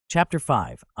Chapter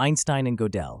 5. Einstein and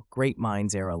Godel, Great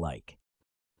Minds Err Alike.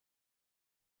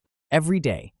 Every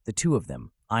day, the two of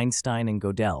them, Einstein and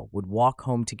Godel, would walk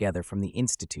home together from the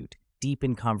institute, deep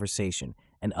in conversation,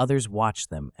 and others watched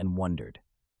them and wondered.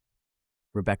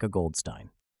 Rebecca Goldstein.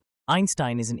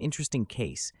 Einstein is an interesting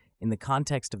case in the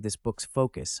context of this book's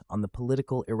focus on the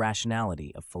political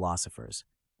irrationality of philosophers.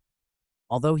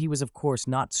 Although he was, of course,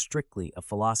 not strictly a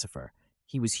philosopher,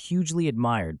 he was hugely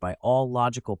admired by all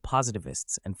logical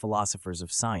positivists and philosophers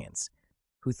of science,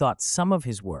 who thought some of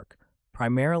his work,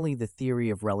 primarily the theory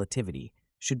of relativity,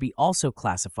 should be also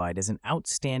classified as an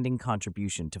outstanding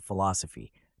contribution to philosophy,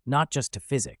 not just to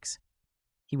physics.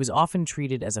 He was often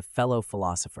treated as a fellow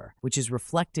philosopher, which is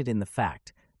reflected in the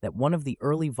fact that one of the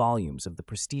early volumes of the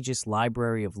prestigious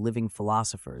Library of Living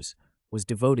Philosophers was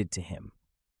devoted to him.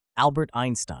 Albert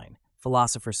Einstein,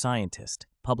 Philosopher-Scientist,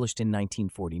 published in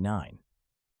 1949.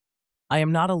 I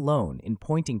am not alone in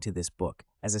pointing to this book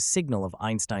as a signal of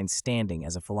Einstein's standing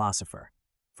as a philosopher.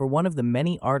 For one of the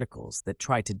many articles that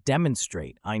try to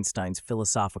demonstrate Einstein's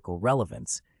philosophical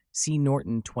relevance, see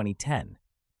Norton 2010,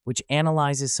 which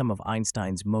analyzes some of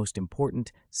Einstein's most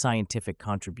important scientific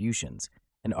contributions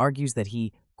and argues that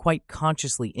he quite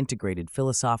consciously integrated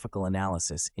philosophical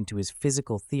analysis into his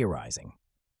physical theorizing.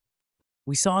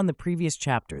 We saw in the previous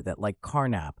chapter that, like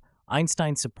Carnap,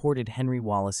 Einstein supported Henry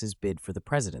Wallace's bid for the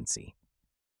presidency.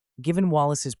 Given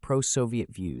Wallace's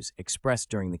pro-Soviet views expressed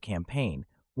during the campaign,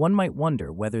 one might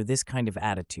wonder whether this kind of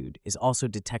attitude is also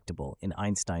detectable in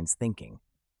Einstein's thinking.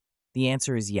 The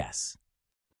answer is yes.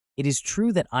 It is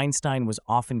true that Einstein was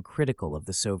often critical of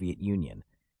the Soviet Union.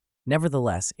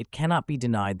 Nevertheless, it cannot be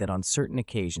denied that on certain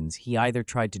occasions he either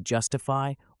tried to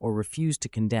justify or refused to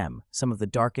condemn some of the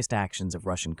darkest actions of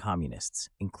Russian communists,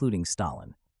 including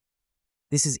Stalin.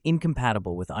 This is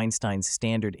incompatible with Einstein's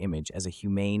standard image as a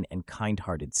humane and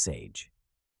kind-hearted sage.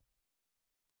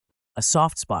 A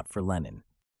soft spot for Lenin.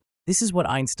 This is what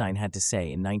Einstein had to say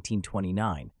in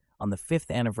 1929, on the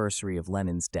 5th anniversary of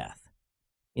Lenin's death.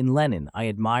 In Lenin, I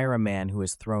admire a man who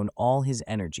has thrown all his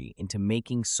energy into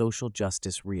making social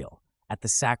justice real, at the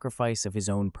sacrifice of his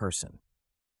own person.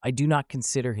 I do not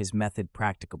consider his method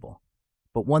practicable,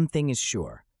 but one thing is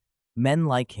sure. Men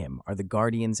like him are the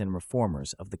guardians and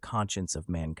reformers of the conscience of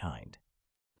mankind.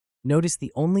 Notice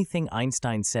the only thing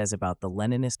Einstein says about the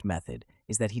Leninist method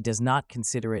is that he does not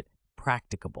consider it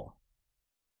practicable.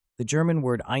 The German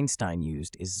word Einstein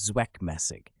used is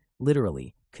zweckmäßig,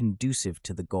 literally conducive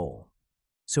to the goal.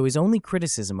 So his only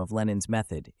criticism of Lenin's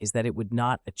method is that it would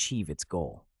not achieve its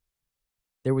goal.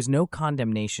 There was no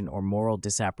condemnation or moral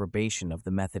disapprobation of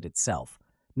the method itself,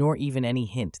 nor even any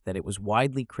hint that it was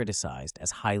widely criticized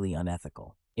as highly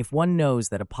unethical. If one knows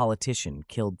that a politician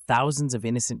killed thousands of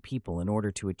innocent people in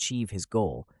order to achieve his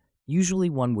goal, usually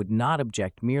one would not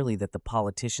object merely that the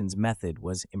politician's method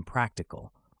was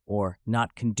impractical or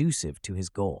not conducive to his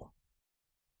goal.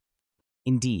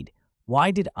 Indeed,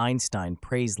 why did Einstein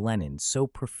praise Lenin so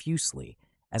profusely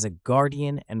as a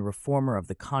guardian and reformer of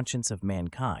the conscience of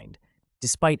mankind,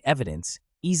 despite evidence,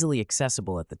 easily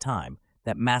accessible at the time,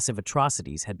 that massive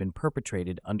atrocities had been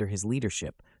perpetrated under his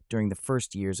leadership during the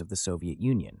first years of the Soviet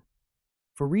Union?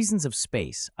 For reasons of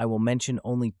space, I will mention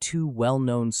only two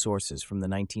well-known sources from the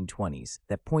 1920s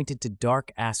that pointed to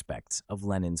dark aspects of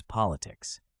Lenin's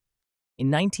politics. In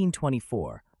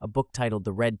 1924, a book titled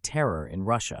The Red Terror in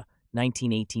Russia,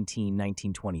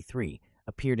 1918-1923,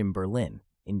 appeared in Berlin,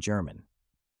 in German.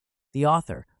 The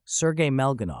author, Sergei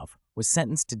Melganov, was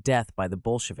sentenced to death by the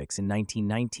Bolsheviks in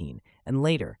 1919, and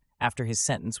later, after his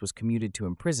sentence was commuted to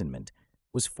imprisonment,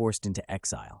 was forced into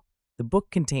exile. The book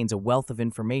contains a wealth of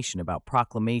information about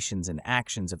proclamations and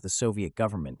actions of the Soviet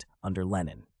government under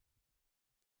Lenin.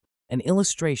 An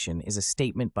illustration is a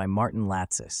statement by Martin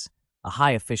Latsis, a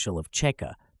high official of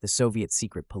Cheka, the Soviet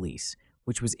secret police,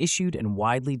 which was issued and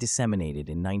widely disseminated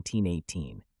in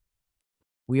 1918.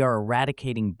 We are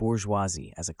eradicating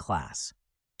bourgeoisie as a class.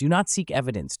 Do not seek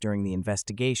evidence during the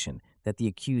investigation that the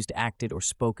accused acted or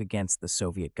spoke against the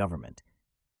Soviet government.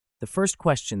 The first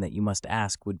question that you must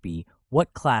ask would be,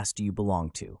 what class do you belong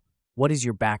to? What is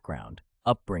your background,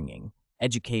 upbringing,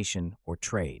 education, or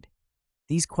trade?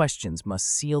 These questions must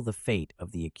seal the fate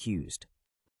of the accused.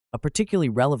 A particularly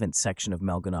relevant section of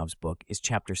Melganov's book is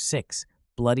Chapter 6,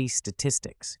 Bloody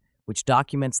Statistics, which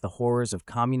documents the horrors of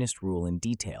communist rule in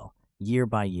detail, year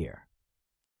by year.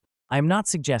 I am not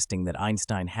suggesting that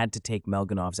Einstein had to take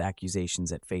Melganov's accusations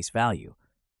at face value.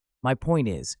 My point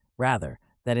is, rather,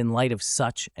 that in light of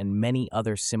such and many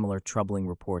other similar troubling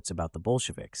reports about the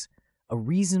Bolsheviks, a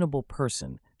reasonable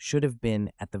person should have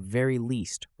been, at the very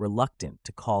least, reluctant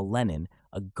to call Lenin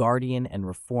a guardian and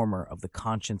reformer of the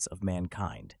conscience of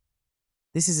mankind.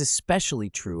 This is especially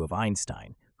true of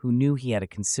Einstein, who knew he had a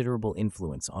considerable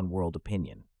influence on world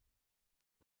opinion.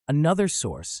 Another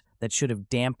source that should have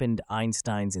dampened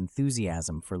Einstein's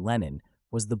enthusiasm for Lenin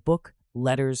was the book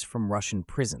Letters from Russian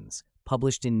Prisons,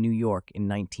 published in New York in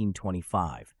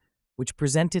 1925, which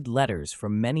presented letters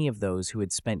from many of those who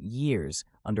had spent years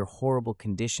under horrible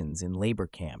conditions in labor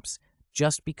camps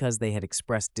just because they had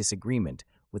expressed disagreement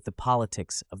with the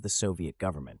politics of the Soviet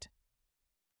government.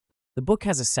 The book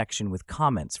has a section with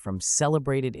comments from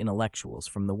celebrated intellectuals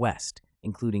from the West,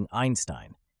 including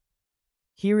Einstein.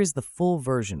 Here is the full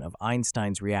version of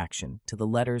Einstein's reaction to the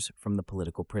letters from the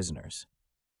political prisoners.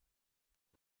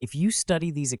 If you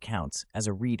study these accounts as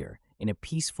a reader in a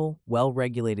peaceful,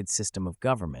 well-regulated system of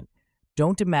government,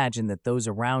 don't imagine that those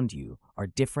around you are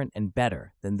different and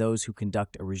better than those who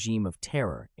conduct a regime of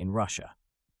terror in Russia.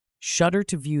 Shudder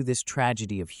to view this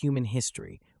tragedy of human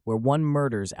history where one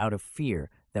murders out of fear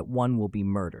that one will be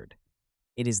murdered.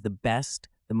 It is the best,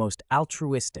 the most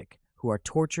altruistic, who are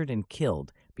tortured and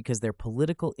killed because their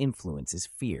political influence is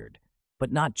feared,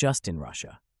 but not just in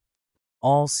Russia.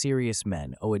 All serious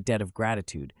men owe a debt of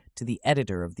gratitude to the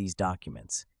editor of these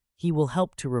documents. He will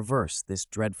help to reverse this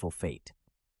dreadful fate.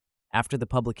 After the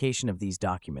publication of these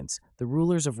documents, the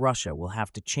rulers of Russia will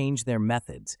have to change their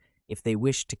methods if they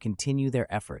wish to continue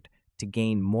their effort to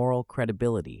gain moral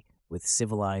credibility with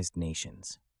civilized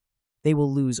nations. They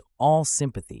will lose all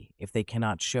sympathy if they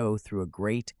cannot show through a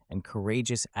great and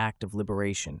courageous act of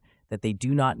liberation that they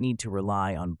do not need to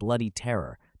rely on bloody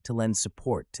terror to lend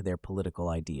support to their political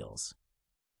ideals.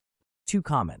 2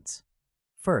 comments.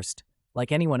 First,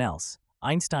 like anyone else,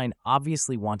 Einstein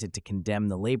obviously wanted to condemn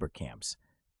the labor camps,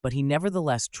 but he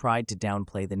nevertheless tried to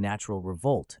downplay the natural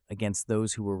revolt against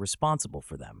those who were responsible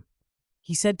for them.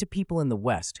 He said to people in the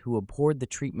West who abhorred the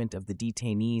treatment of the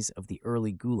detainees of the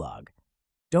early Gulag,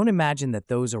 "Don't imagine that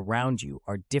those around you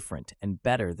are different and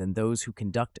better than those who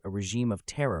conduct a regime of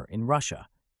terror in Russia."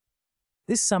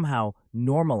 This somehow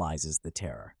normalizes the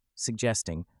terror,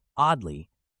 suggesting, oddly,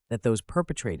 that those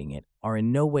perpetrating it are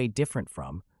in no way different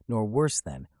from, nor worse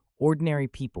than, ordinary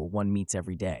people one meets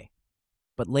every day.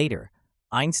 But later,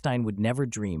 Einstein would never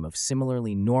dream of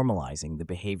similarly normalizing the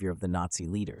behavior of the Nazi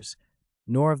leaders,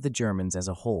 nor of the Germans as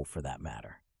a whole for that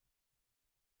matter.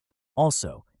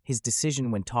 Also, his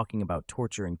decision when talking about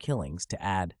torture and killings to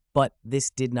add, "But this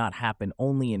did not happen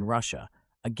only in Russia,"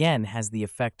 again has the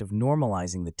effect of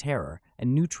normalizing the terror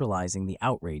and neutralizing the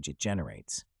outrage it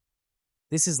generates.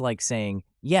 This is like saying,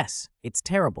 "Yes, it's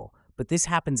terrible, but this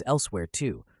happens elsewhere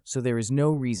too, so there is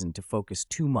no reason to focus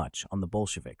too much on the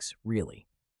Bolsheviks, really."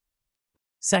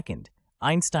 Second,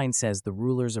 Einstein says the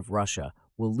rulers of Russia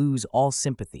will lose all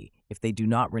sympathy if they do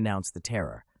not renounce the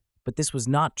terror, but this was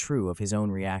not true of his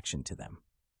own reaction to them.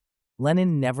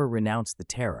 Lenin never renounced the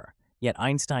terror, yet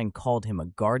Einstein called him a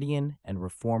guardian and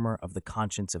reformer of the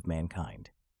conscience of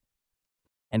mankind.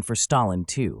 And for Stalin,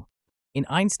 too. In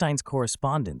Einstein's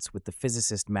correspondence with the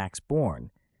physicist Max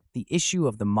Born, the issue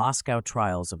of the Moscow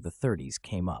trials of the 30s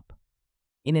came up.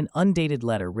 In an undated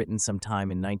letter written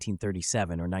sometime in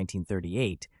 1937 or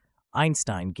 1938,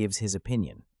 Einstein gives his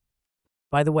opinion.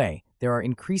 By the way, there are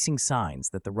increasing signs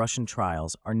that the Russian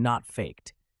trials are not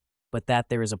faked, but that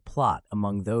there is a plot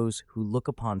among those who look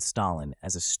upon Stalin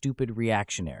as a stupid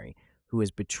reactionary who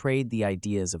has betrayed the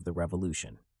ideas of the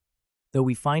revolution. Though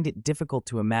we find it difficult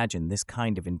to imagine this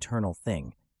kind of internal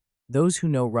thing, those who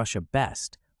know Russia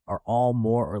best are all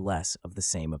more or less of the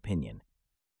same opinion.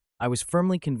 I was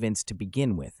firmly convinced to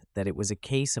begin with that it was a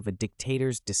case of a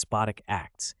dictator's despotic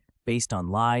acts based on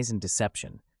lies and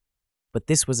deception, but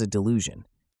this was a delusion.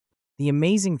 The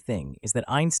amazing thing is that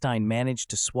Einstein managed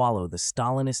to swallow the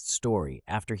Stalinist story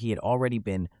after he had already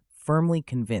been firmly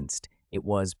convinced it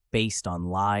was based on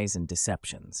lies and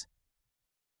deceptions.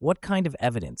 What kind of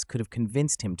evidence could have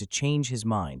convinced him to change his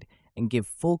mind and give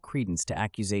full credence to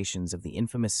accusations of the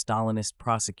infamous Stalinist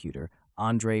prosecutor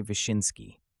Andrei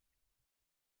Vyshinsky?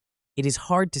 It is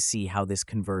hard to see how this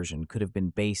conversion could have been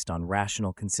based on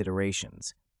rational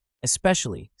considerations,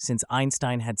 especially since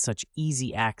Einstein had such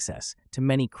easy access to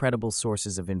many credible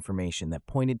sources of information that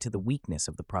pointed to the weakness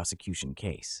of the prosecution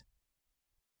case.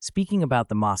 Speaking about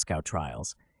the Moscow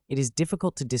trials, it is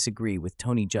difficult to disagree with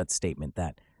Tony Judd's statement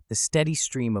that the steady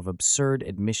stream of absurd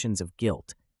admissions of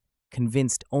guilt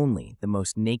convinced only the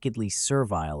most nakedly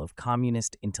servile of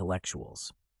communist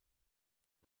intellectuals.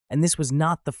 And this was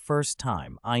not the first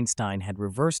time Einstein had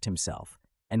reversed himself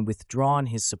and withdrawn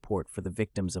his support for the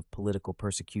victims of political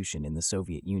persecution in the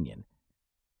Soviet Union.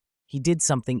 He did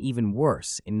something even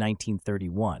worse in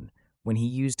 1931 when he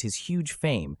used his huge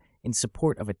fame in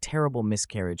support of a terrible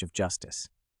miscarriage of justice,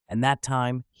 and that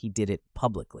time he did it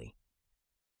publicly.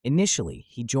 Initially,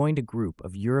 he joined a group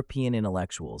of European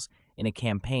intellectuals in a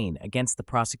campaign against the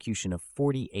prosecution of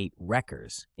 48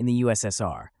 wreckers in the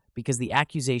USSR because the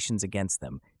accusations against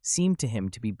them seemed to him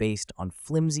to be based on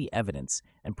flimsy evidence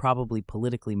and probably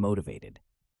politically motivated.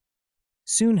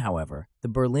 Soon, however, the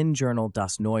Berlin journal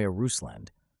Das Neue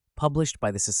Russland, published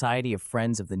by the Society of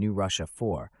Friends of the New Russia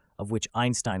IV, of which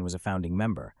Einstein was a founding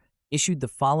member, issued the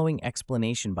following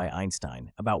explanation by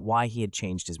Einstein about why he had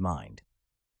changed his mind.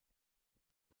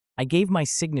 I gave my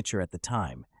signature at the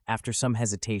time, after some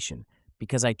hesitation,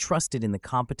 because I trusted in the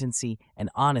competency and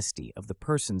honesty of the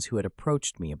persons who had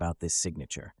approached me about this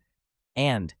signature,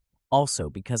 and also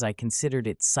because I considered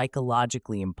it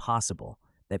psychologically impossible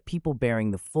that people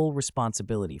bearing the full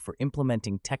responsibility for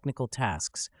implementing technical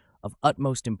tasks of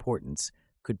utmost importance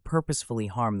could purposefully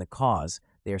harm the cause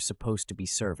they are supposed to be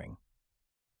serving.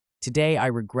 Today, I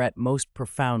regret most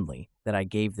profoundly that I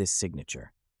gave this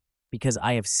signature, because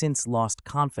I have since lost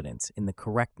confidence in the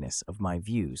correctness of my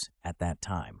views at that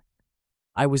time.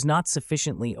 I was not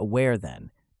sufficiently aware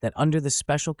then that under the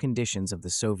special conditions of the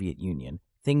Soviet Union,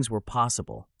 things were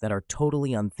possible that are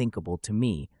totally unthinkable to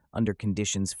me under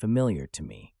conditions familiar to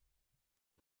me.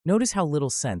 Notice how little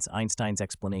sense Einstein's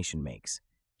explanation makes.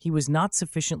 He was not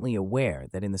sufficiently aware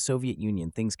that in the Soviet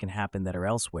Union things can happen that are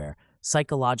elsewhere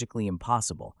psychologically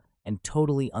impossible and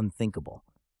totally unthinkable.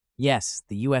 Yes,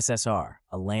 the USSR,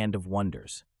 a land of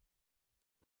wonders.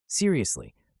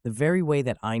 Seriously, the very way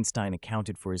that Einstein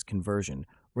accounted for his conversion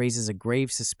raises a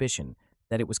grave suspicion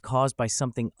that it was caused by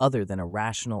something other than a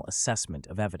rational assessment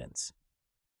of evidence.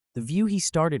 The view he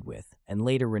started with, and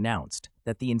later renounced,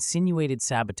 that the insinuated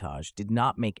sabotage did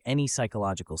not make any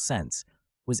psychological sense,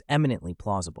 was eminently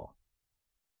plausible.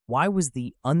 Why was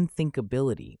the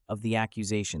unthinkability of the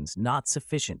accusations not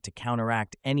sufficient to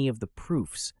counteract any of the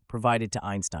proofs provided to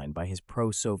Einstein by his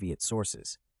pro-Soviet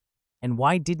sources? And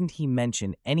why didn't he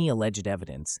mention any alleged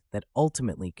evidence that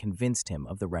ultimately convinced him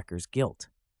of the wrecker's guilt?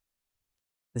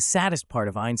 The saddest part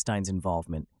of Einstein's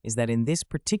involvement is that in this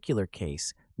particular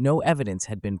case, no evidence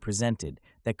had been presented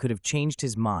that could have changed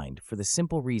his mind for the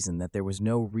simple reason that there was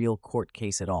no real court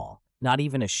case at all, not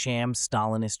even a sham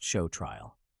Stalinist show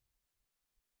trial.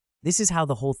 This is how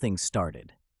the whole thing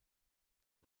started.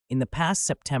 In the past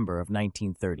September of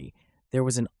 1930, there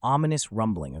was an ominous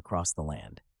rumbling across the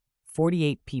land.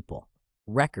 48 people,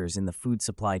 wreckers in the food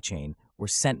supply chain, were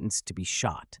sentenced to be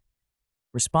shot.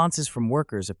 Responses from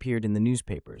workers appeared in the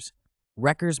newspapers.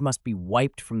 Wreckers must be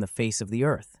wiped from the face of the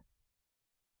earth.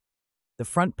 The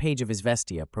front page of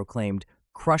Izvestia proclaimed,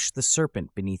 "Crush the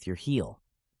serpent beneath your heel."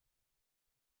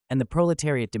 And the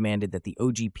proletariat demanded that the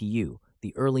OGPU,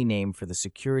 the early name for the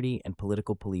security and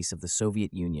political police of the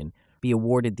Soviet Union, be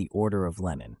awarded the Order of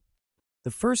Lenin.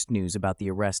 The first news about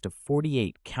the arrest of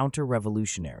 48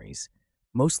 counter-revolutionaries,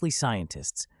 mostly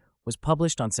scientists, was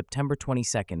published on September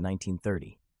 22,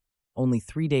 1930. Only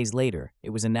 3 days later,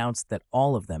 it was announced that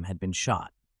all of them had been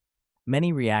shot.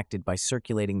 Many reacted by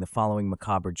circulating the following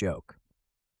macabre joke.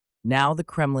 Now the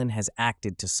Kremlin has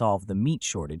acted to solve the meat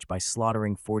shortage by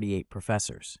slaughtering 48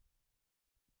 professors.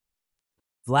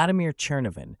 Vladimir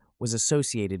Chernovin was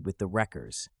associated with the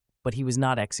wreckers, but he was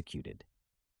not executed.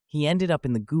 He ended up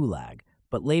in the Gulag,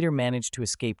 but later managed to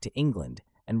escape to England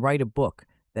and write a book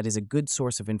that is a good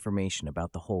source of information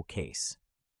about the whole case.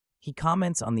 He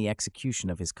comments on the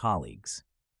execution of his colleagues.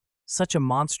 Such a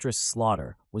monstrous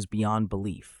slaughter was beyond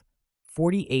belief.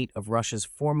 48 of Russia's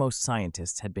foremost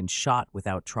scientists had been shot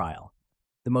without trial.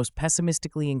 The most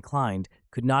pessimistically inclined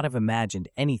could not have imagined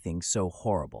anything so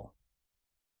horrible.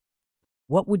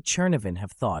 What would Chernovin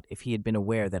have thought if he had been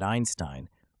aware that Einstein,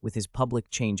 with his public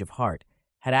change of heart,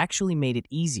 had actually made it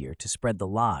easier to spread the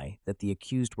lie that the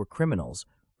accused were criminals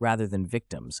rather than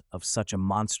victims of such a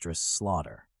monstrous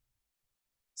slaughter?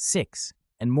 6.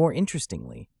 And more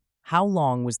interestingly, how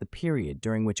long was the period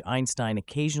during which Einstein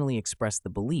occasionally expressed the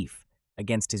belief,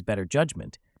 against his better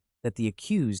judgment, that the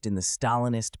accused in the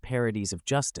Stalinist parodies of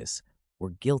justice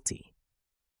were guilty?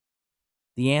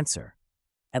 The answer: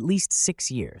 at least 6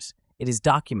 years. It is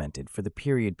documented for the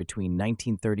period between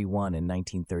 1931 and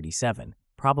 1937,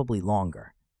 probably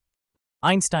longer.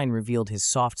 Einstein revealed his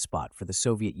soft spot for the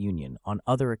Soviet Union on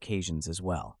other occasions as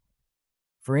well.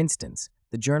 For instance,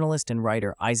 the journalist and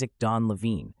writer Isaac Don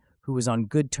Levine, who was on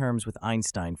good terms with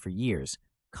Einstein for years,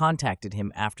 contacted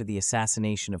him after the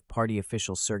assassination of party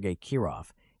official Sergei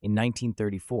Kirov in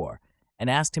 1934 and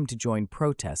asked him to join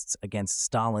protests against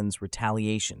Stalin's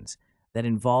retaliations that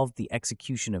involved the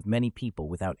execution of many people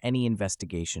without any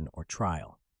investigation or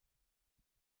trial.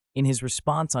 In his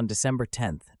response on December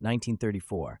 10,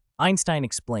 1934, Einstein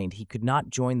explained he could not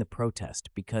join the protest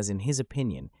because, in his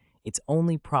opinion, its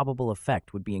only probable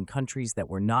effect would be in countries that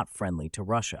were not friendly to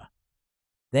Russia.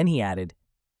 Then he added,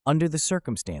 "Under the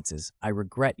circumstances, I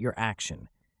regret your action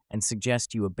and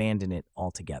suggest you abandon it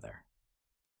altogether."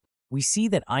 We see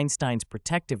that Einstein's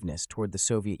protectiveness toward the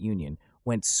Soviet Union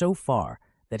went so far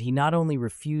that he not only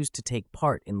refused to take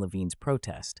part in Levin's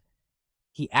protest,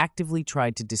 he actively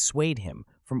tried to dissuade him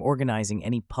from organizing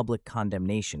any public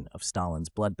condemnation of Stalin's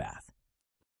bloodbath.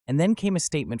 And then came a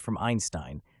statement from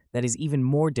Einstein that is even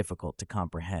more difficult to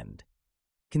comprehend.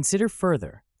 Consider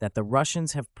further that the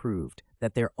Russians have proved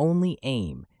that their only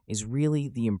aim is really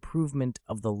the improvement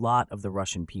of the lot of the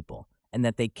Russian people, and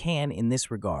that they can, in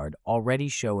this regard, already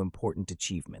show important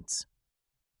achievements.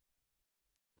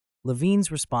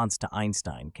 Levin's response to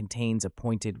Einstein contains a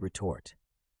pointed retort.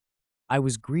 "I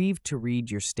was grieved to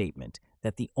read your statement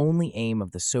that the only aim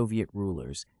of the Soviet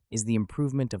rulers is the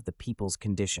improvement of the people's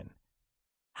condition.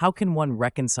 How can one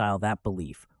reconcile that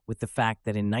belief with the fact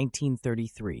that in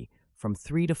 1933, from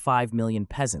 3 to 5 million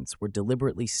peasants were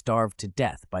deliberately starved to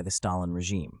death by the Stalin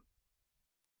regime?"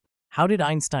 How did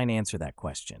Einstein answer that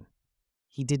question?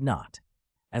 He did not.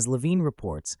 As Levin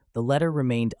reports, the letter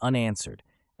remained unanswered,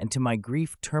 and to my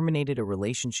grief terminated a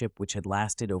relationship which had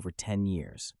lasted over 10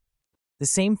 years. The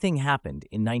same thing happened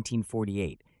in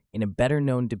 1948 in a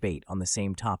better-known debate on the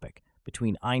same topic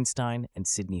between Einstein and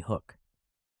Sidney Hook.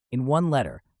 In one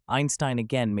letter, Einstein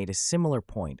again made a similar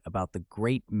point about the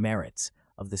great merits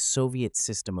of the Soviet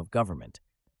system of government.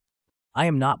 "I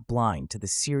am not blind to the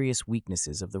serious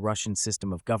weaknesses of the Russian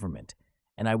system of government,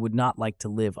 and I would not like to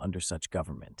live under such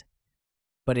government.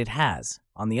 But it has,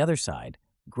 on the other side,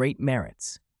 great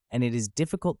merits, and it is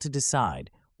difficult to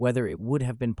decide whether it would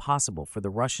have been possible for the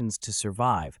Russians to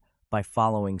survive by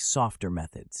following softer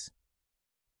methods."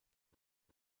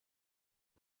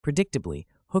 Predictably,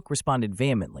 Hook responded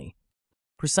vehemently,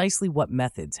 "Precisely what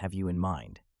methods have you in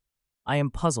mind? I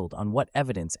am puzzled on what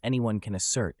evidence anyone can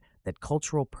assert that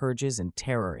cultural purges and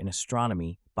terror in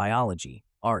astronomy, biology,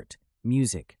 art,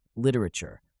 music,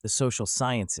 literature, the social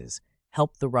sciences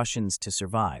helped the Russians to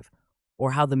survive,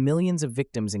 or how the millions of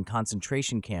victims in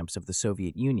concentration camps of the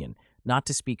Soviet Union, not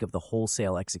to speak of the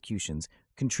wholesale executions,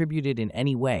 contributed in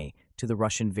any way to the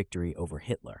Russian victory over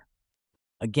Hitler."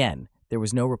 Again, there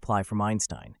was no reply from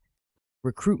Einstein.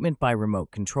 Recruitment by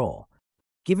remote control.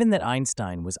 Given that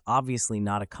Einstein was obviously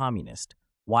not a communist,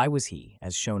 why was he,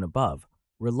 as shown above,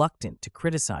 reluctant to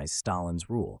criticize Stalin's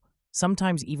rule,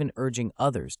 sometimes even urging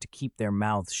others to keep their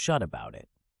mouths shut about it?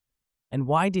 And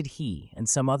why did he and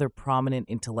some other prominent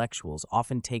intellectuals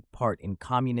often take part in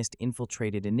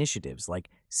communist-infiltrated initiatives like,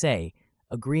 say,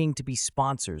 agreeing to be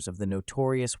sponsors of the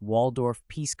notorious Waldorf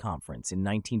Peace Conference in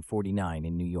 1949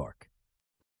 in New York?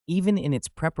 Even in its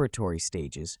preparatory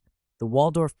stages, the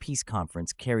Waldorf Peace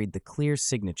Conference carried the clear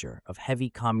signature of heavy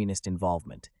communist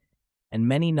involvement, and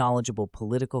many knowledgeable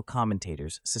political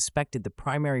commentators suspected the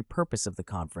primary purpose of the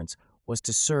conference was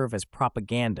to serve as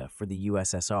propaganda for the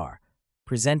USSR,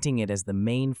 presenting it as the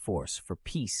main force for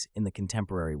peace in the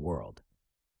contemporary world.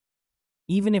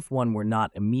 Even if one were not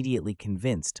immediately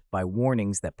convinced by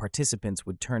warnings that participants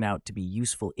would turn out to be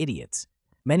useful idiots,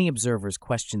 many observers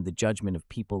questioned the judgment of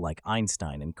people like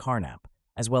Einstein and Carnap,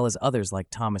 as well as others like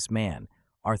Thomas Mann,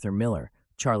 Arthur Miller,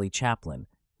 Charlie Chaplin,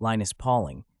 Linus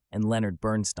Pauling, and Leonard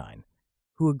Bernstein,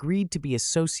 who agreed to be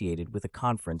associated with a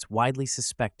conference widely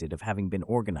suspected of having been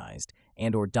organized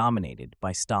and/or dominated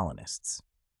by Stalinists.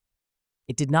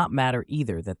 It did not matter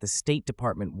either that the State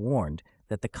Department warned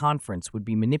that the conference would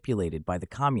be manipulated by the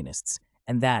communists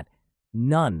and that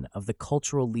none of the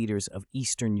cultural leaders of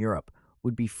Eastern Europe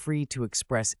would be free to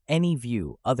express any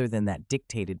view other than that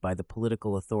dictated by the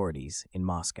political authorities in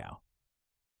Moscow.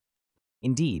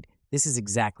 Indeed, this is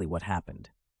exactly what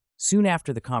happened. Soon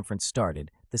after the conference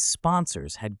started, the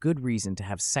sponsors had good reason to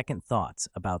have second thoughts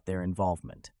about their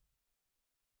involvement.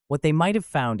 What they might have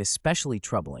found especially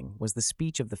troubling was the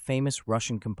speech of the famous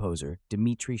Russian composer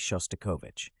Dmitri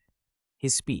Shostakovich.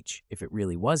 His speech, if it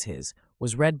really was his,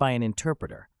 was read by an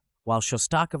interpreter, while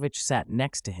Shostakovich sat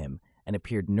next to him and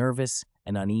appeared nervous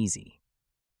and uneasy.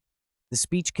 The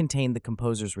speech contained the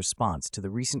composer's response to the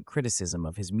recent criticism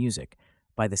of his music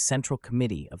by the Central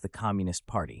Committee of the Communist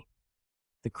Party.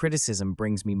 "The criticism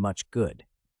brings me much good.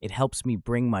 It helps me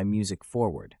bring my music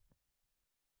forward."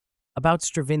 About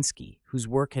Stravinsky, whose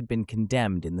work had been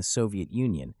condemned in the Soviet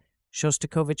Union,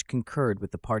 Shostakovich concurred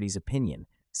with the party's opinion,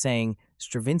 saying,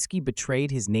 "Stravinsky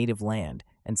betrayed his native land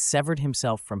and severed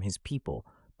himself from his people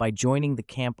by joining the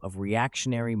camp of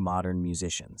reactionary modern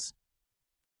musicians."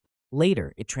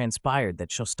 Later, it transpired that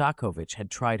Shostakovich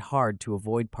had tried hard to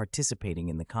avoid participating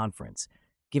in the conference,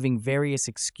 giving various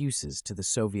excuses to the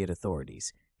Soviet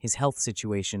authorities, his health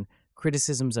situation,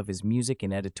 criticisms of his music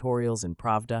in editorials in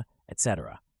Pravda,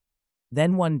 etc.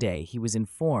 Then one day he was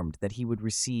informed that he would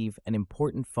receive an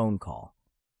important phone call.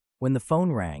 When the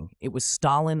phone rang, it was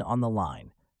Stalin on the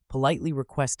line, politely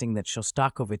requesting that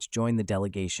Shostakovich join the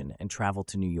delegation and travel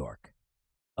to New York.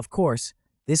 Of course,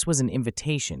 this was an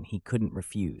invitation he couldn't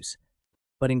refuse.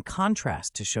 But in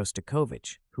contrast to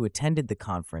Shostakovich, who attended the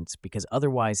conference because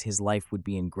otherwise his life would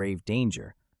be in grave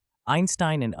danger,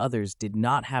 Einstein and others did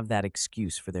not have that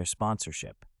excuse for their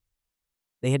sponsorship.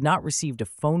 They had not received a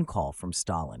phone call from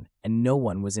Stalin, and no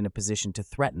one was in a position to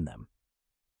threaten them.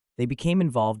 They became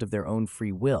involved of their own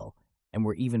free will and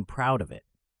were even proud of it.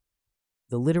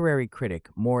 The literary critic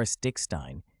Morris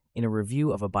Dickstein, in a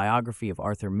review of a biography of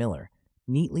Arthur Miller,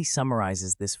 neatly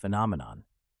summarizes this phenomenon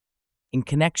in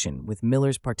connection with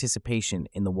Miller's participation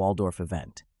in the Waldorf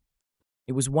event.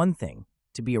 It was one thing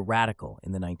to be a radical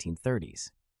in the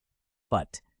 1930s,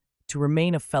 but to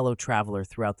remain a fellow traveler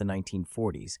throughout the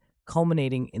 1940s,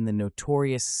 culminating in the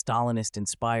notorious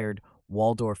Stalinist-inspired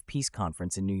Waldorf Peace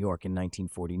Conference in New York in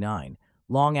 1949,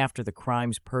 long after the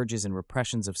crimes, purges, and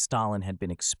repressions of Stalin had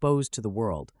been exposed to the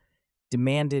world,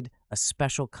 demanded a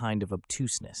special kind of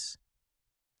obtuseness.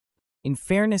 In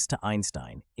fairness to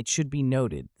Einstein, it should be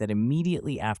noted that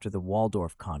immediately after the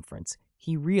Waldorf Conference,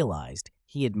 he realized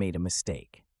he had made a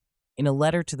mistake. In a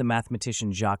letter to the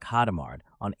mathematician Jacques Hadamard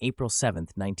on April 7,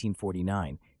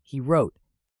 1949, he wrote,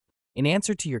 "In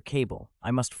answer to your cable, I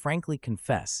must frankly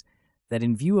confess that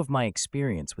in view of my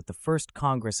experience with the first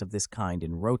Congress of this kind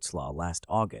in Wroclaw last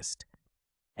August,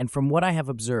 and from what I have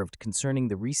observed concerning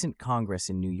the recent Congress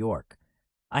in New York,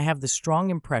 I have the strong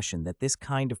impression that this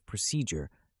kind of procedure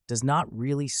does not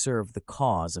really serve the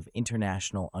cause of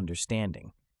international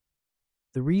understanding.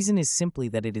 The reason is simply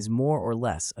that it is more or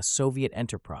less a Soviet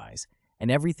enterprise,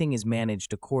 and everything is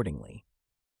managed accordingly."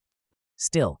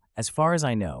 Still, as far as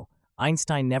I know,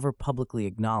 Einstein never publicly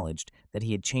acknowledged that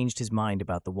he had changed his mind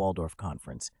about the Waldorf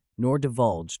Conference, nor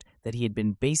divulged that he had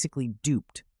been basically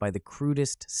duped by the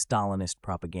crudest Stalinist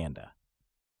propaganda.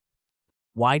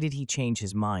 Why did he change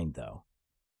his mind, though?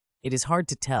 It is hard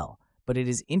to tell, but it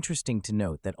is interesting to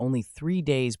note that only 3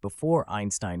 days before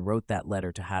Einstein wrote that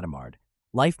letter to Hadamard,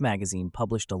 Life magazine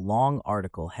published a long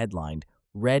article headlined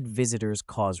 "Red Visitors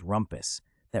Cause Rumpus"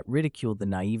 that ridiculed the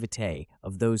naivete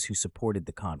of those who supported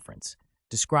the conference,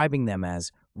 describing them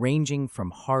as ranging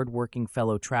from hard-working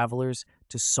fellow travelers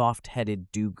to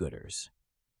soft-headed do-gooders.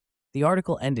 The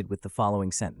article ended with the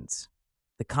following sentence: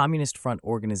 "The Communist Front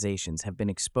organizations have been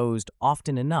exposed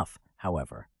often enough,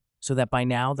 however, so that by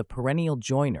now the perennial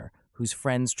joiner whose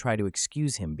friends try to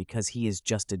excuse him because he is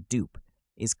just a dupe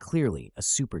is clearly a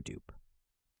super-dupe."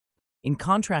 In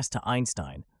contrast to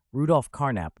Einstein, Rudolf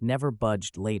Carnap never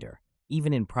budged later,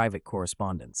 even in private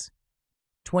correspondence.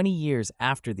 20 years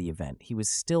after the event, he was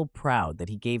still proud that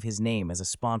he gave his name as a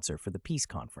sponsor for the peace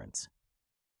conference.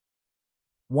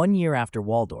 1 year after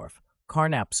Waldorf,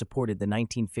 Carnap supported the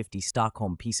 1950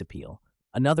 Stockholm Peace Appeal,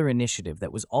 another initiative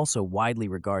that was also widely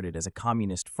regarded as a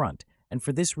communist front, and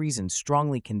for this reason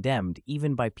strongly condemned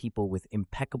even by people with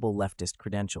impeccable leftist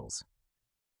credentials.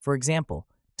 For example,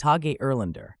 Tage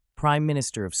Erlander, Prime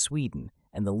Minister of Sweden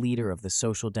and the leader of the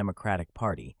Social Democratic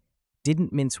Party,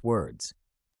 didn't mince words.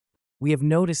 "We have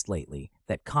noticed lately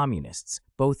that communists,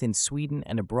 both in Sweden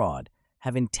and abroad,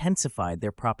 have intensified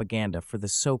their propaganda for the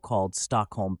so-called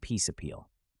Stockholm Peace Appeal.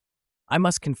 I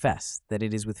must confess that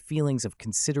it is with feelings of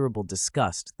considerable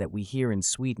disgust that we here in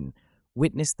Sweden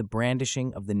witness the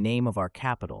brandishing of the name of our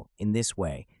capital in this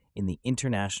way in the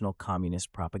international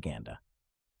communist propaganda.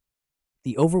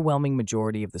 The overwhelming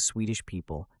majority of the Swedish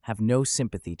people have no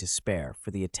sympathy to spare for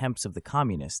the attempts of the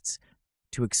communists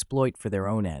to exploit for their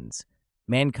own ends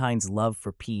mankind's love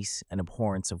for peace and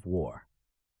abhorrence of war."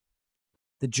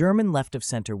 The German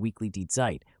left-of-center weekly Die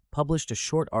Zeit published a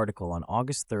short article on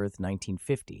August 3,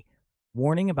 1950,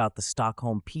 warning about the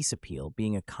Stockholm Peace Appeal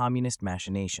being a communist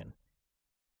machination.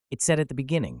 It said at the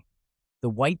beginning, "The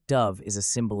white dove is a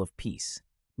symbol of peace.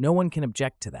 No one can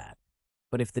object to that.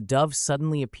 But if the dove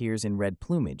suddenly appears in red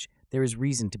plumage, there is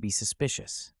reason to be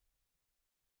suspicious."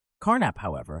 Carnap,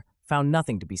 however, found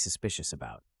nothing to be suspicious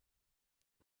about.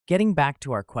 Getting back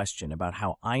to our question about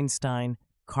how Einstein,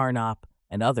 Carnap,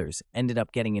 and others ended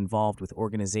up getting involved with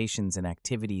organizations and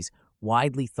activities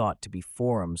widely thought to be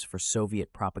forums for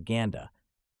Soviet propaganda,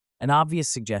 an obvious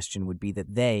suggestion would be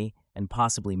that they, and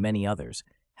possibly many others,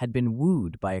 had been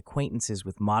wooed by acquaintances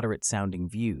with moderate-sounding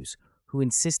views who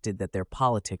insisted that their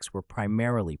politics were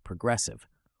primarily progressive,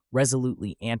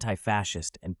 resolutely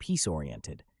anti-fascist and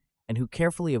peace-oriented, and who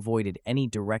carefully avoided any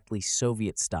directly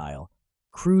Soviet-style,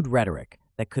 crude rhetoric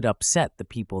that could upset the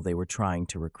people they were trying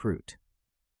to recruit.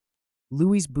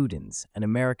 Louis Boudins, an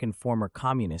American former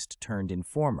communist turned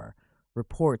informer,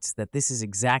 reports that this is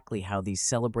exactly how these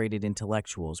celebrated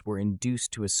intellectuals were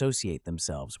induced to associate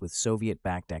themselves with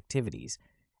Soviet-backed activities,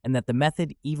 and that the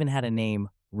method even had a name,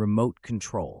 remote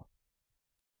control.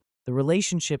 The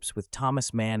relationships with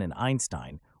Thomas Mann and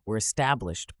Einstein were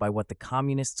established by what the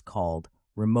communists called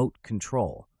remote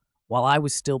control, while I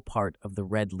was still part of the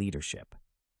Red leadership.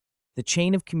 The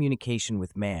chain of communication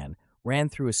with Mann ran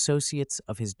through associates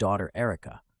of his daughter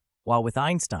Erica, while with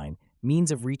Einstein,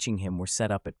 means of reaching him were set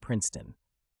up at Princeton.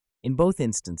 In both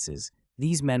instances,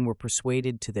 these men were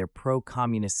persuaded to their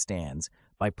pro-communist stands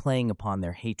by playing upon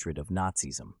their hatred of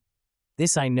Nazism.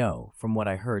 This I know from what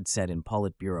I heard said in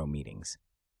Politburo meetings.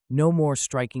 No more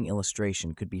striking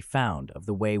illustration could be found of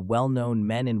the way well-known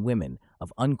men and women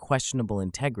of unquestionable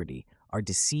integrity are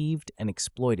deceived and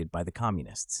exploited by the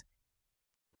communists.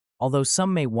 Although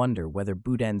some may wonder whether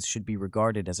Boudins should be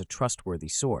regarded as a trustworthy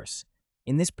source,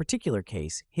 in this particular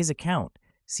case, his account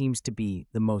seems to be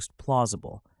the most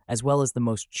plausible, as well as the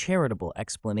most charitable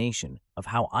explanation of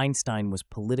how Einstein was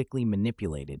politically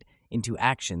manipulated into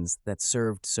actions that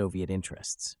served Soviet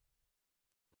interests.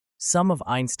 Some of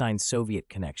Einstein's Soviet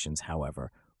connections,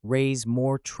 however, raise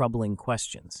more troubling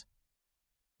questions.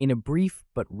 In a brief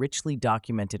but richly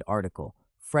documented article,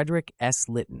 Frederick S.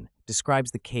 Litton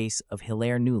describes the case of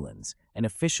Hilaire Newlands, an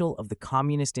official of the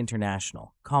Communist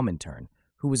International, Comintern,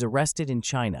 who was arrested in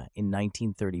China in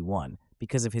 1931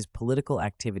 because of his political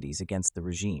activities against the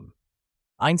regime.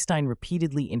 Einstein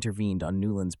repeatedly intervened on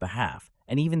Newlands' behalf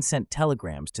and even sent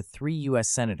telegrams to 3 U.S.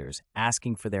 senators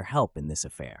asking for their help in this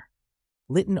affair.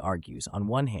 Litton argues, on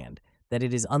one hand, that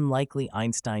it is unlikely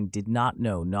Einstein did not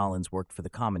know Newlands worked for the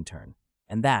Comintern,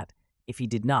 and that, if he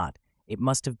did not, it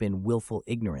must have been willful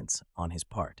ignorance on his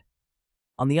part.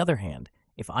 On the other hand,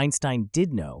 if Einstein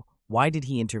did know, why did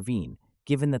he intervene,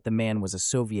 given that the man was a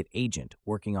Soviet agent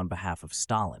working on behalf of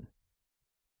Stalin?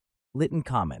 Litton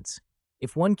comments,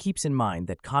 if one keeps in mind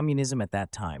that communism at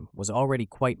that time was already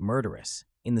quite murderous,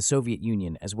 in the Soviet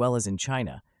Union as well as in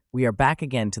China, we are back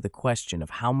again to the question of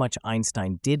how much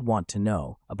Einstein did want to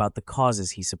know about the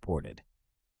causes he supported.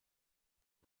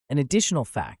 An additional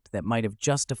fact that might have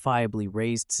justifiably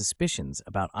raised suspicions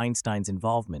about Einstein's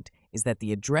involvement is that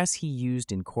the address he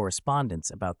used in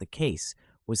correspondence about the case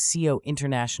was CO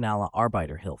Internationale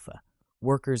Arbeiterhilfe,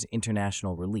 Workers'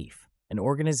 International Relief, an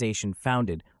organization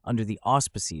founded under the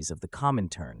auspices of the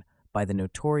Comintern by the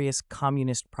notorious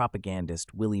communist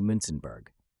propagandist Willy Münzenberg.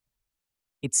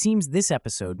 It seems this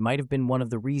episode might have been one of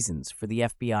the reasons for the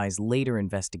FBI's later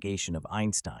investigation of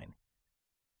Einstein.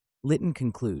 Litton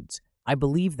concludes, I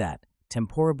believe that,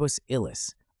 temporibus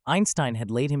illis, Einstein had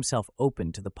laid himself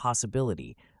open to the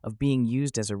possibility of being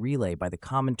used as a relay by the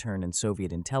Comintern and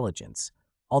Soviet intelligence,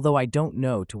 although I don't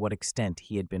know to what extent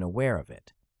he had been aware of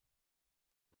it.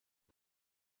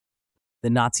 The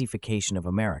Nazification of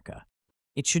America.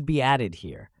 It should be added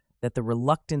here that the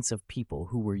reluctance of people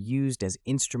who were used as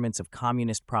instruments of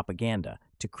communist propaganda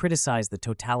to criticize the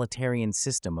totalitarian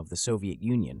system of the Soviet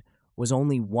Union was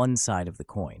only one side of the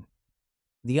coin.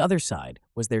 The other side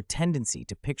was their tendency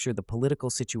to picture the political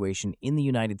situation in the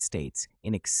United States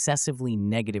in excessively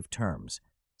negative terms,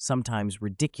 sometimes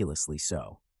ridiculously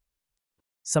so.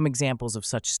 Some examples of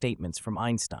such statements from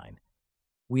Einstein.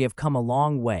 We have come a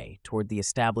long way toward the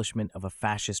establishment of a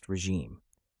fascist regime.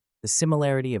 The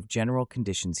similarity of general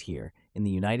conditions here in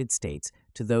the United States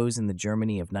to those in the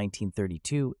Germany of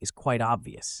 1932 is quite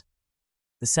obvious.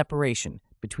 The separation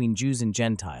between Jews and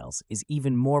Gentiles is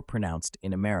even more pronounced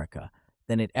in America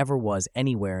than it ever was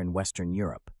anywhere in Western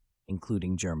Europe,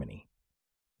 including Germany.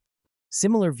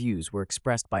 Similar views were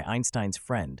expressed by Einstein's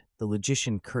friend, the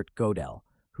logician Kurt Godel,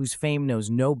 whose fame knows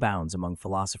no bounds among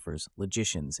philosophers,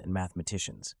 logicians, and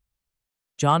mathematicians.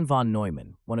 John von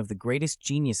Neumann, one of the greatest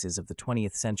geniuses of the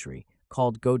 20th century,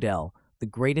 called Godel the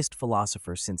greatest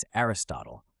philosopher since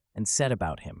Aristotle, and said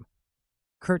about him,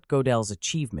 Kurt Gödel's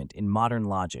achievement in modern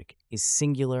logic is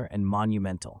singular and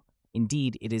monumental.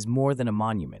 Indeed, it is more than a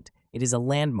monument. It is a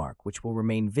landmark which will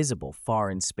remain visible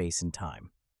far in space and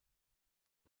time.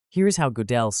 Here is how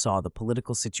Godel saw the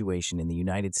political situation in the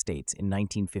United States in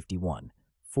 1951,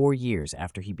 4 years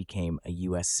after he became a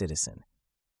U.S. citizen.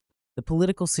 The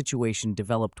political situation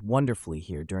developed wonderfully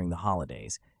here during the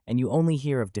holidays, and you only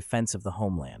hear of defense of the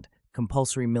homeland,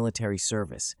 compulsory military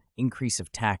service, increase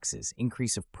of taxes,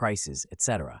 increase of prices,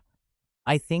 etc.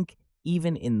 I think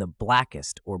even in the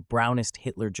blackest or brownest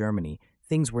Hitler Germany,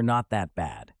 things were not that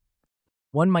bad.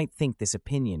 One might think this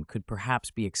opinion could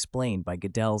perhaps be explained by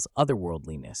Godel's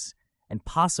otherworldliness, and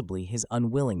possibly his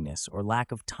unwillingness or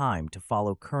lack of time to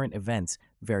follow current events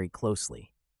very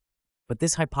closely. But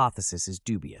this hypothesis is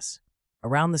dubious.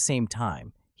 Around the same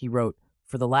time, he wrote,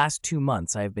 "For the last 2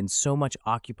 months I have been so much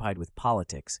occupied with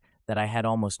politics that I had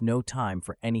almost no time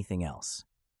for anything else."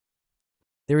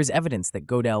 There is evidence that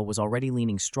Godel was already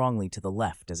leaning strongly to the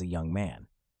left as a young man.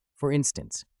 For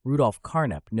instance, Rudolf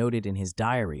Carnap noted in his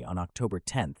diary on October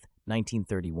 10,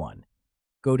 1931,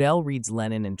 "Godel reads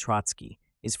Lenin and Trotsky,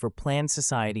 is for planned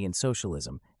society and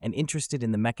socialism, and interested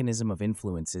in the mechanism of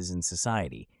influences in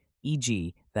society,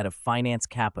 e.g., that of finance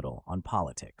capital on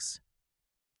politics."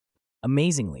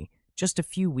 Amazingly, just a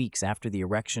few weeks after the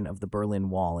erection of the Berlin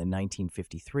Wall in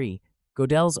 1953,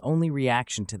 Godel's only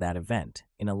reaction to that event,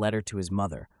 in a letter to his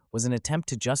mother, was an attempt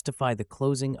to justify the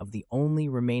closing of the only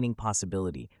remaining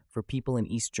possibility for people in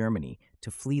East Germany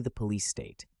to flee the police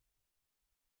state.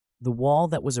 The wall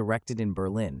that was erected in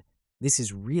Berlin, this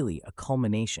is really a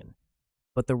culmination.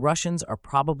 But the Russians are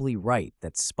probably right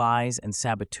that spies and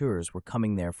saboteurs were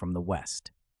coming there from the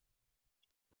West.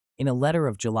 In a letter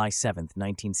of July 7,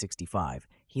 1965,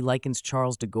 he likens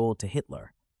Charles de Gaulle to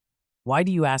Hitler. "Why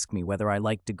do you ask me whether I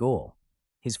like de Gaulle?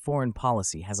 His foreign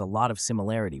policy has a lot of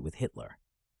similarity with Hitler."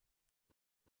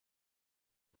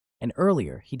 And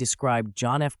earlier, he described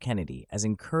John F. Kennedy as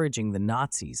encouraging the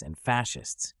Nazis and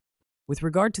fascists. With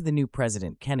regard to the new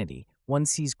President Kennedy, one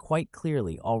sees quite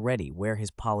clearly already where his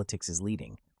politics is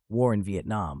leading: war in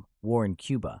Vietnam, war in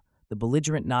Cuba, the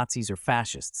belligerent Nazis or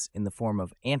fascists in the form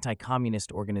of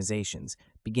anti-communist organizations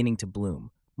beginning to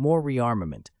bloom, more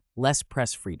rearmament, less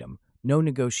press freedom, no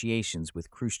negotiations with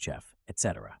Khrushchev,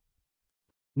 etc.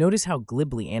 Notice how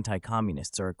glibly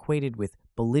anti-communists are equated with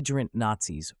belligerent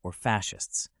Nazis or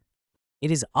fascists. It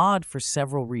is odd for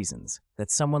several reasons that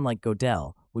someone like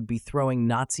Godel would be throwing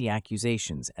Nazi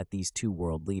accusations at these two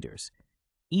world leaders,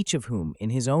 each of whom, in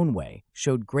his own way,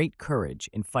 showed great courage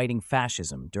in fighting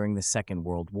fascism during the Second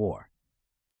World War.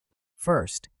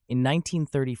 First, in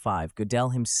 1935,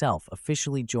 Godel himself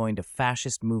officially joined a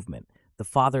fascist movement, the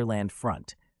Fatherland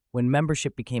Front, when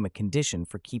membership became a condition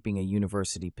for keeping a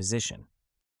university position.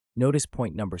 Notice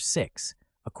point number 6,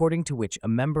 according to which a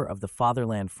member of the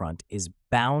Fatherland Front is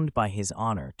bound by his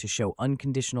honor to show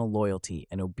unconditional loyalty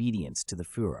and obedience to the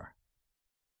Führer.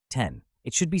 10.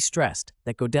 It should be stressed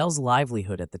that Godel's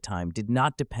livelihood at the time did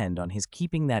not depend on his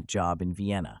keeping that job in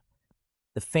Vienna.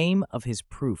 The fame of his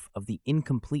proof of the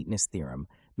incompleteness theorem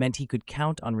meant he could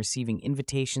count on receiving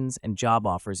invitations and job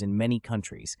offers in many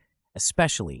countries,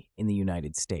 especially in the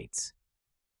United States.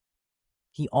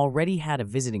 He already had a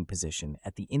visiting position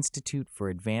at the Institute for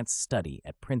Advanced Study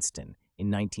at Princeton in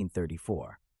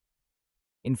 1934.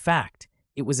 In fact,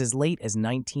 it was as late as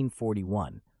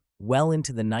 1941, well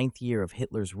into the 9th year of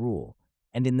Hitler's rule,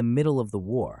 and in the middle of the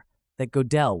war, that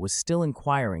Godel was still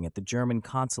inquiring at the German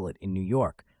consulate in New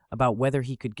York about whether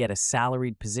he could get a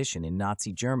salaried position in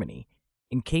Nazi Germany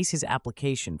in case his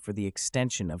application for the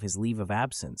extension of his leave of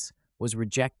absence was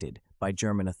rejected by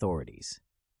German authorities.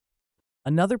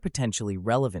 Another potentially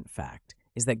relevant fact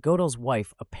is that Godel's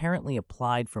wife apparently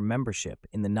applied for membership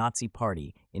in the Nazi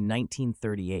Party in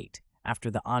 1938 after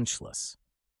the Anschluss.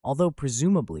 Although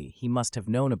presumably he must have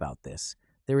known about this,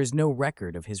 there is no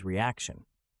record of his reaction,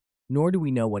 nor do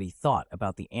we know what he thought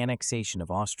about the annexation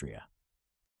of Austria.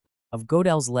 Of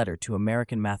Godel's letter to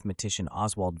American mathematician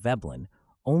Oswald Veblen,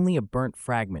 only a burnt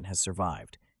fragment has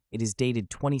survived. It is dated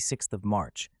 26th of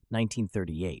March,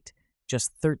 1938,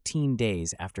 just 13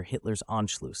 days after Hitler's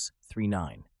Anschluss,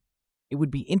 39. It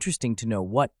would be interesting to know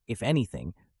what, if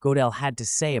anything, Godel had to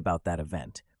say about that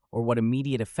event, or what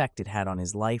immediate effect it had on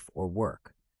his life or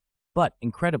work. But,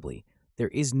 incredibly, there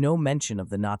is no mention of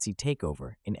the Nazi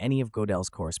takeover in any of Godel's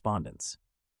correspondence.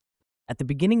 At the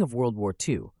beginning of World War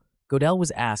II, Godel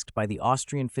was asked by the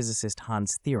Austrian physicist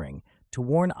Hans Thirring to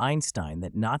warn Einstein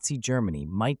that Nazi Germany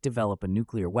might develop a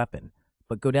nuclear weapon,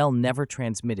 but Godel never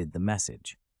transmitted the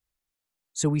message.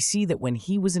 So we see that when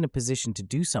he was in a position to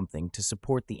do something to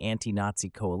support the anti-Nazi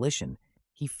coalition,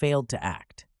 he failed to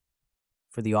act,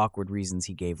 for the awkward reasons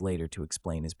he gave later to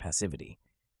explain his passivity.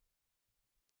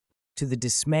 To the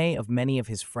dismay of many of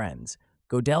his friends,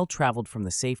 Godel traveled from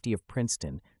the safety of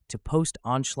Princeton to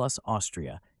post-Anschluss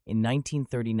Austria in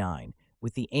 1939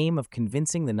 with the aim of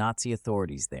convincing the Nazi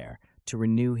authorities there to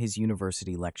renew his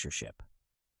university lectureship.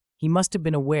 He must have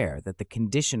been aware that the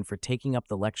condition for taking up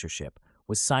the lectureship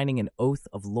was signing an oath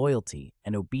of loyalty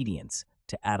and obedience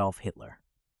to Adolf Hitler.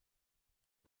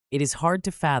 It is hard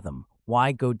to fathom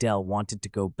why Godel wanted to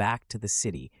go back to the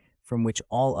city from which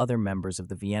all other members of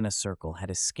the Vienna Circle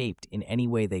had escaped in any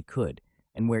way they could,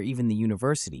 and where even the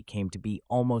university came to be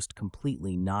almost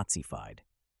completely Nazified.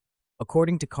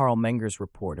 According to Karl Menger's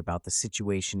report about the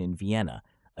situation in Vienna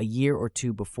a year or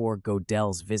two before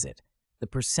Godel's visit, the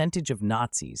percentage of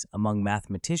Nazis among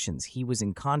mathematicians he was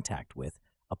in contact with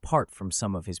apart from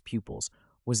some of his pupils,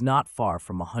 was not far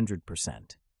from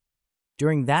 100%.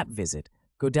 During that visit,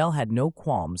 Godel had no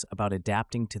qualms about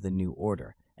adapting to the new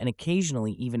order, and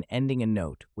occasionally even ending a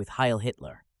note with Heil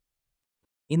Hitler.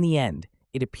 In the end,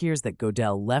 it appears that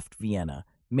Godel left Vienna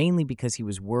mainly because he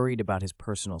was worried about his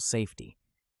personal safety.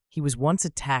 He was once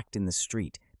attacked in the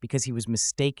street because he was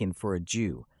mistaken for a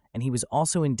Jew, and he was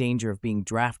also in danger of being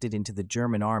drafted into the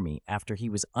German army after he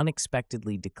was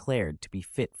unexpectedly declared to be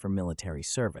fit for military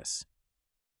service.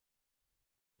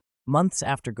 Months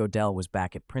after Godel was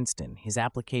back at Princeton, his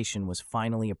application was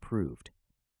finally approved.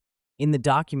 In the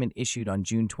document issued on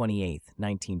June 28,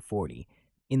 1940,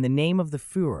 in the name of the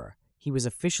Führer, he was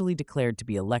officially declared to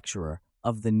be a lecturer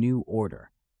of the new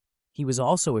order. He was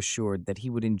also assured that he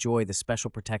would enjoy the special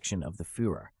protection of the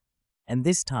Führer, and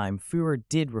this time Führer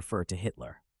did refer to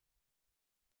Hitler.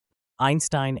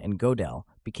 Einstein and Godel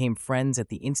became friends at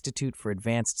the Institute for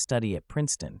Advanced Study at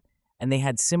Princeton, and they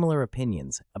had similar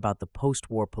opinions about the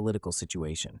post-war political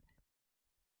situation.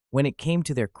 When it came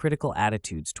to their critical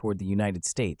attitudes toward the United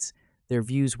States, their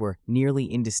views were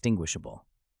nearly indistinguishable.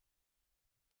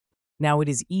 Now, it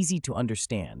is easy to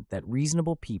understand that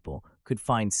reasonable people could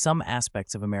find some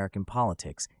aspects of American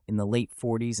politics in the late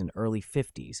 40s and early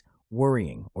 50s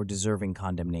worrying or deserving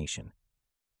condemnation.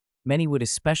 Many would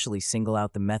especially single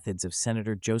out the methods of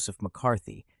Senator Joseph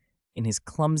McCarthy in his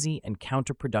clumsy and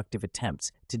counterproductive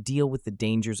attempts to deal with the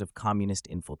dangers of communist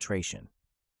infiltration.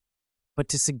 But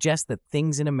to suggest that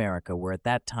things in America were at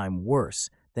that time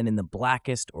worse than in the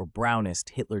blackest or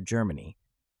brownest Hitler Germany,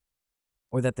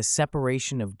 or that the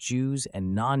separation of Jews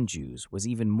and non-Jews was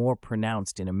even more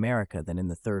pronounced in America than in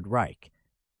the Third Reich,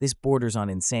 this borders on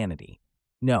insanity.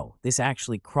 No, this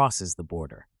actually crosses the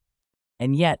border.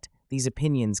 And yet, these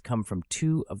opinions come from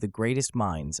two of the greatest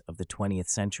minds of the 20th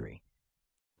century.